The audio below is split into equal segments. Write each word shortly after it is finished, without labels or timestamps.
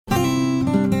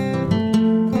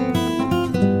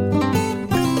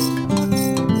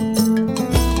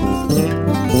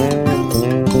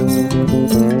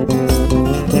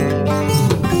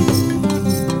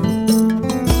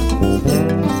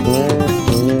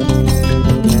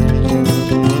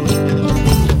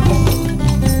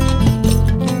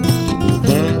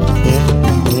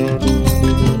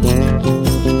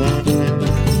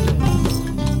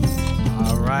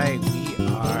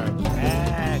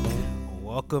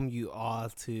welcome you all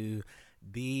to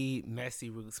the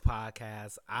Messy Roots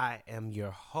podcast. I am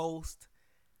your host,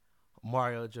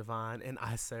 Mario Javon, and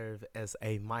I serve as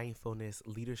a mindfulness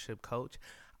leadership coach.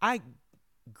 I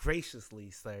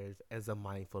graciously serve as a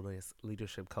mindfulness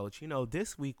leadership coach.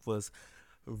 This week was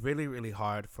really, really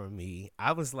hard for me.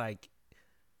 I was like,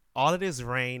 all of this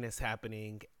rain is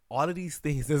happening, all of these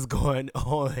things is going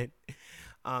on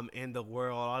in the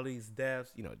world, all these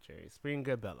deaths, Jerry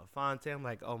Springer, Belafonte. I'm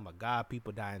like, oh my God,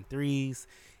 people dying threes.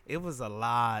 It was a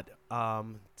lot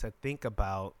to think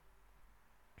about,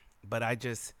 but I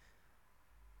just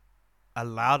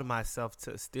allowed myself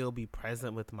to still be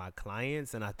present with my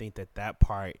clients. And I think that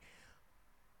part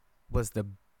was the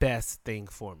best thing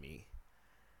for me.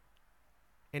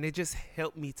 And it just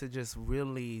helped me to just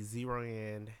really zero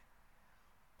in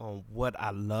on what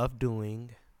I love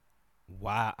doing,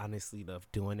 why I honestly love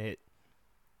doing it,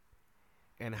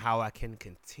 and how I can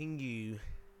continue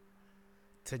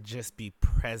to just be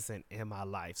present in my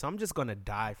life. So I'm just going to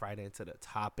dive right into the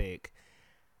topic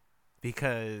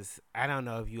because I don't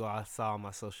know if you all saw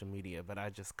my social media, but I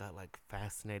just got like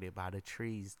fascinated by the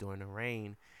trees during the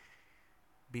rain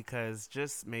because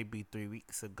just maybe 3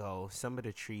 weeks ago, some of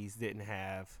the trees didn't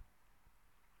have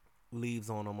leaves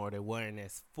on them, or they weren't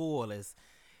as full as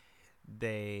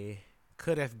they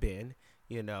could have been,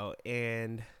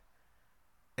 and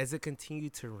as it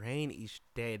continued to rain each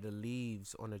day, the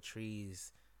leaves on the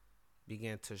trees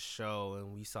began to show,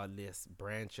 and we saw less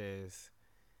branches,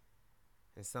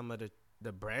 and some of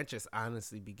the branches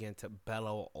honestly began to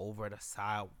bellow over the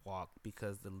sidewalk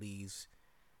because the leaves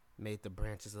made the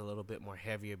branches a little bit more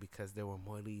heavier because there were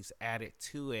more leaves added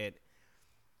to it.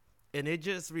 And it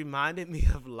just reminded me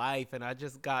of life, and I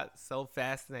just got so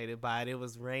fascinated by it. It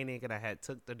was raining, and I had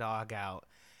took the dog out,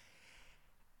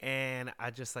 and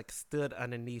I just like stood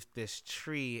underneath this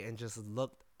tree and just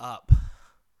looked up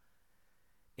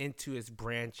into its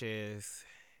branches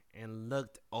and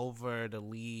looked over the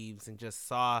leaves and just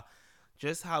saw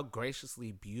just how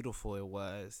graciously beautiful it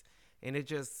was. And it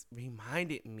just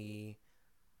reminded me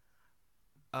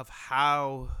of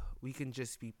how we can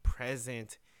just be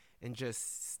present and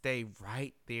just stay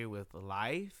right there with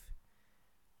life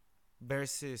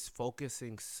versus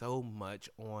focusing so much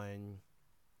on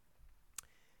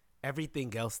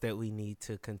everything else that we need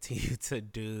to continue to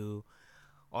do,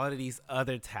 all of these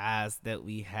other tasks that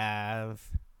we have.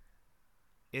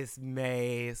 It's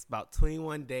May. It's about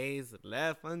 21 days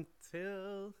left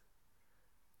until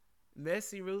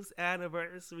Messy Roots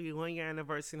anniversary, 1 year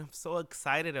anniversary. And I'm so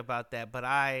excited about that. But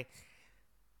I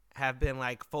have been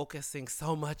like focusing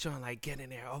so much on like getting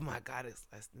there. Oh my God, it's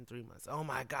less than 3 months. Oh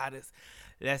my God, it's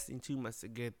less than 2 months to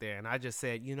get there. And I just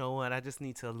said, you know what? I just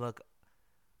need to look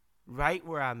right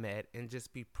where I'm at and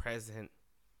just be present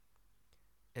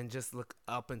and just look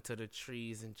up into the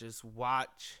trees and just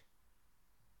watch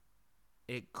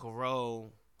it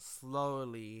grow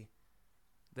slowly.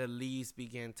 The leaves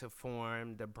begin to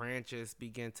form, the branches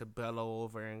begin to bellow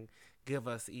over and give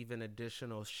us even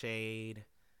additional shade,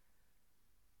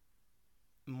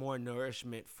 more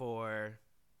nourishment for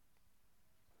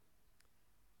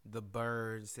the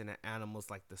birds and the animals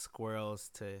like the squirrels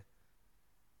to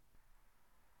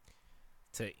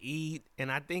eat.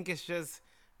 And I think it's just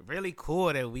really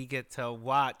cool that we get to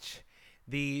watch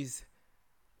these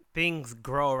things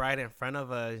grow right in front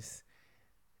of us.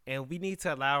 And we need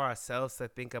to allow ourselves to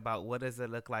think about, what does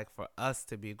it look like for us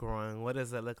to be growing? What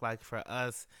does it look like for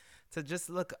us to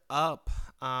just look up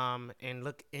and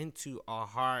look into our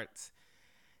hearts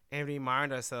and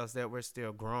remind ourselves that we're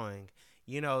still growing?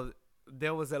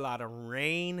 There was a lot of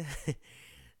rain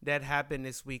that happened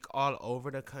this week all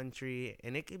over the country,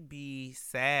 and it could be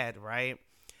sad, right?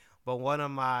 But one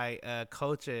of my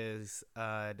coaches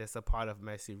that's a part of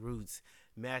Messy Roots,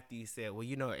 Matthew, said,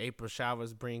 well, April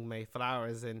showers bring May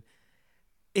flowers. And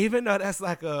even though that's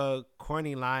like a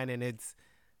corny line and it's,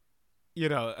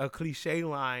 a cliche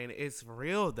line, it's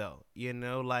real though.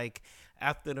 Like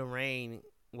after the rain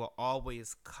will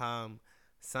always come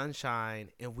sunshine,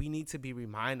 and we need to be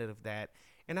reminded of that.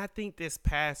 And I think this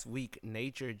past week,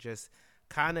 nature just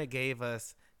kind of gave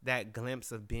us that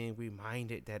glimpse of being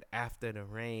reminded that after the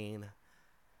rain,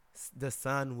 the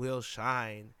sun will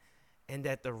shine, and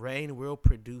that the rain will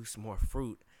produce more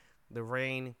fruit. The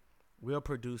rain will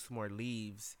produce more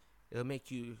leaves. It'll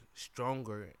make you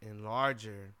stronger and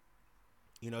larger.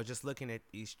 Just looking at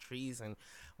these trees and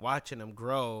watching them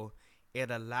grow, it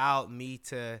allowed me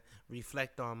to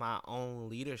reflect on my own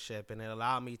leadership, and it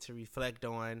allowed me to reflect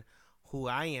on who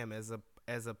I am as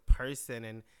a person,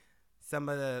 and some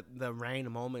of the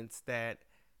rain moments that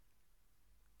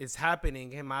is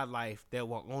happening in my life that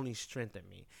will only strengthen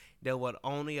me, that will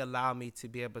only allow me to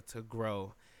be able to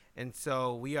grow. And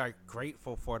so we are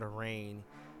grateful for the rain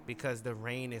because the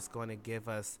rain is going to give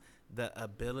us the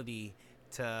ability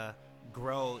to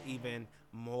grow even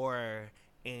more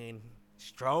and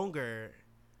stronger.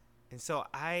 And so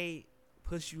I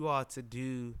push you all to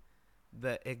do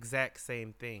the exact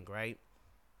same thing, right?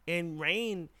 And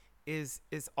rain is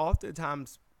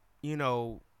oftentimes, you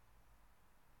know,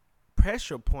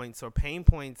 pressure points or pain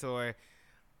points or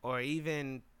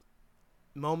even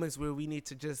moments where we need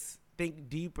to just think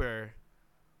deeper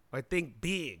or think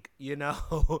big, you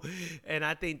know? And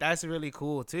I think that's really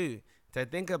cool too, to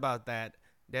think about that,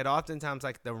 that oftentimes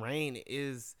like the rain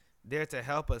is there to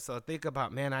help us. So think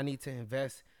about, man, I need to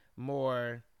invest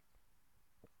more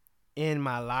in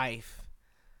my life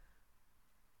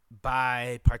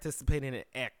by participating in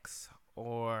X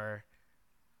or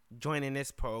joining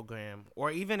this program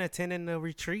or even attending the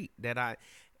retreat that I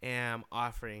am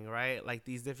offering, right? Like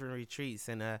these different retreats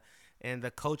and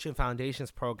the coaching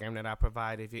foundations program that I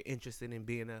provide if you're interested in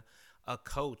being a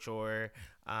coach or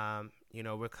you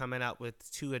know, we're coming out with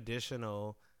 2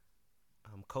 additional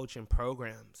coaching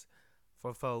programs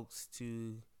for folks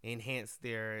to enhance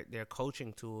their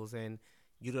coaching tools and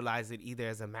utilize it either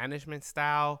as a management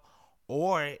style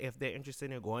or if they're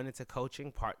interested in going into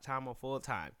coaching part-time or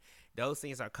full-time. Those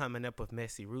things are coming up with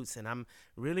Messy Roots, and I'm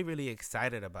really, really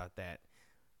excited about that.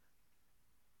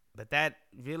 But that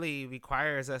really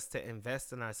requires us to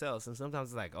invest in ourselves. And sometimes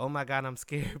it's like, oh my God, I'm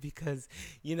scared because,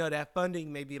 you know, that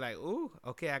funding may be like, ooh,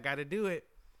 okay, I got to do it.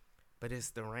 But it's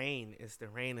the rain. It's the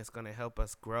rain that's going to help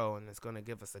us grow, and it's going to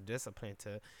give us a discipline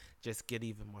to just get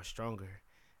even more stronger.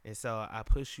 And so I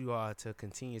push you all to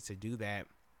continue to do that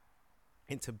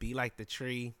and to be like the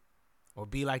tree or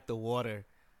be like the water.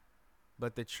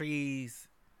 But the trees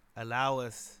allow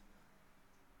us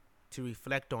to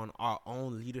reflect on our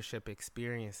own leadership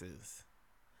experiences,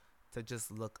 to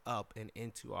just look up and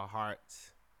into our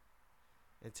hearts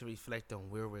and to reflect on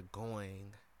where we're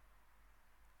going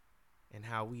and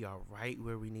how we are right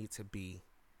where we need to be,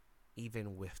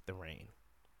 even with the rain.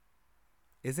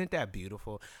 Isn't that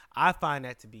beautiful? I find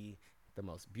that to be the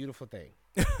most beautiful thing.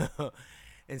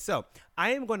 And so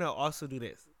I am going to also do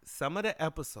this. Some of the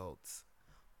episodes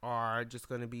are just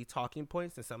going to be talking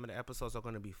points, and some of the episodes are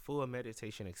going to be full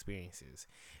meditation experiences.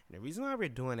 And the reason why we're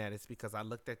doing that is because I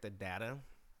looked at the data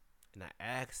and I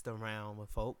asked around with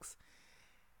folks,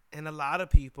 and a lot of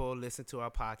people listen to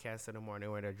our podcast in the morning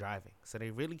when they're driving, so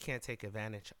they really can't take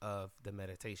advantage of the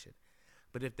meditation.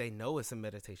 But if they know it's a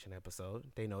meditation episode,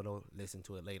 they know they'll listen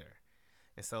to it later.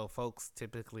 And so folks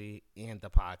typically end the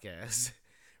podcast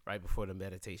right before the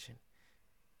meditation.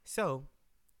 So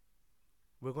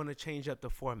we're going to change up the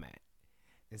format.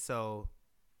 And so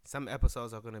some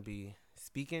episodes are going to be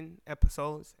speaking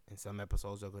episodes, and some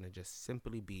episodes are going to just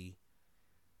simply be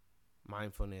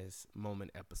mindfulness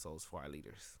moment episodes for our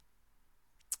leaders.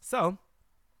 So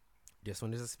this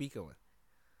one is a speaker one.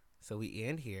 So we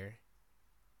end here,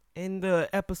 and the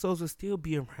episodes will still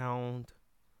be around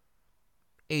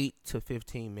 8 to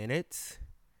 15 minutes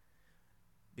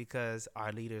because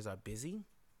our leaders are busy.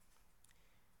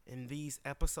 And these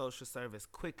episodes should serve as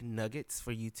quick nuggets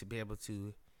for you to be able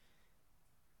to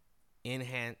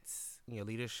enhance your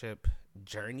leadership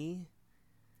journey,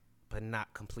 but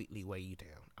not completely weigh you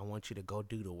down. I want you to go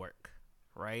do the work,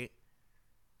 right?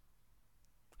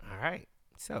 All right.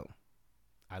 So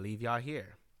I leave y'all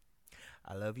here.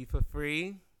 I love you for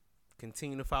free.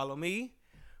 Continue to follow me,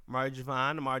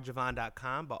 Marjavon,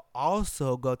 marjavon.com, but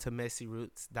also go to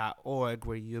messyroots.org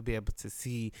where you'll be able to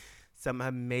see some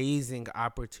amazing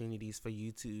opportunities for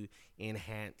you to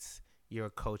enhance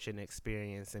your coaching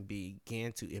experience and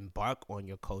begin to embark on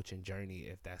your coaching journey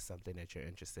if that's something that you're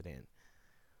interested in.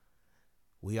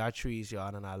 We are trees,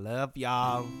 y'all, and I love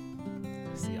y'all.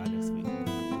 See y'all next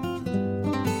week.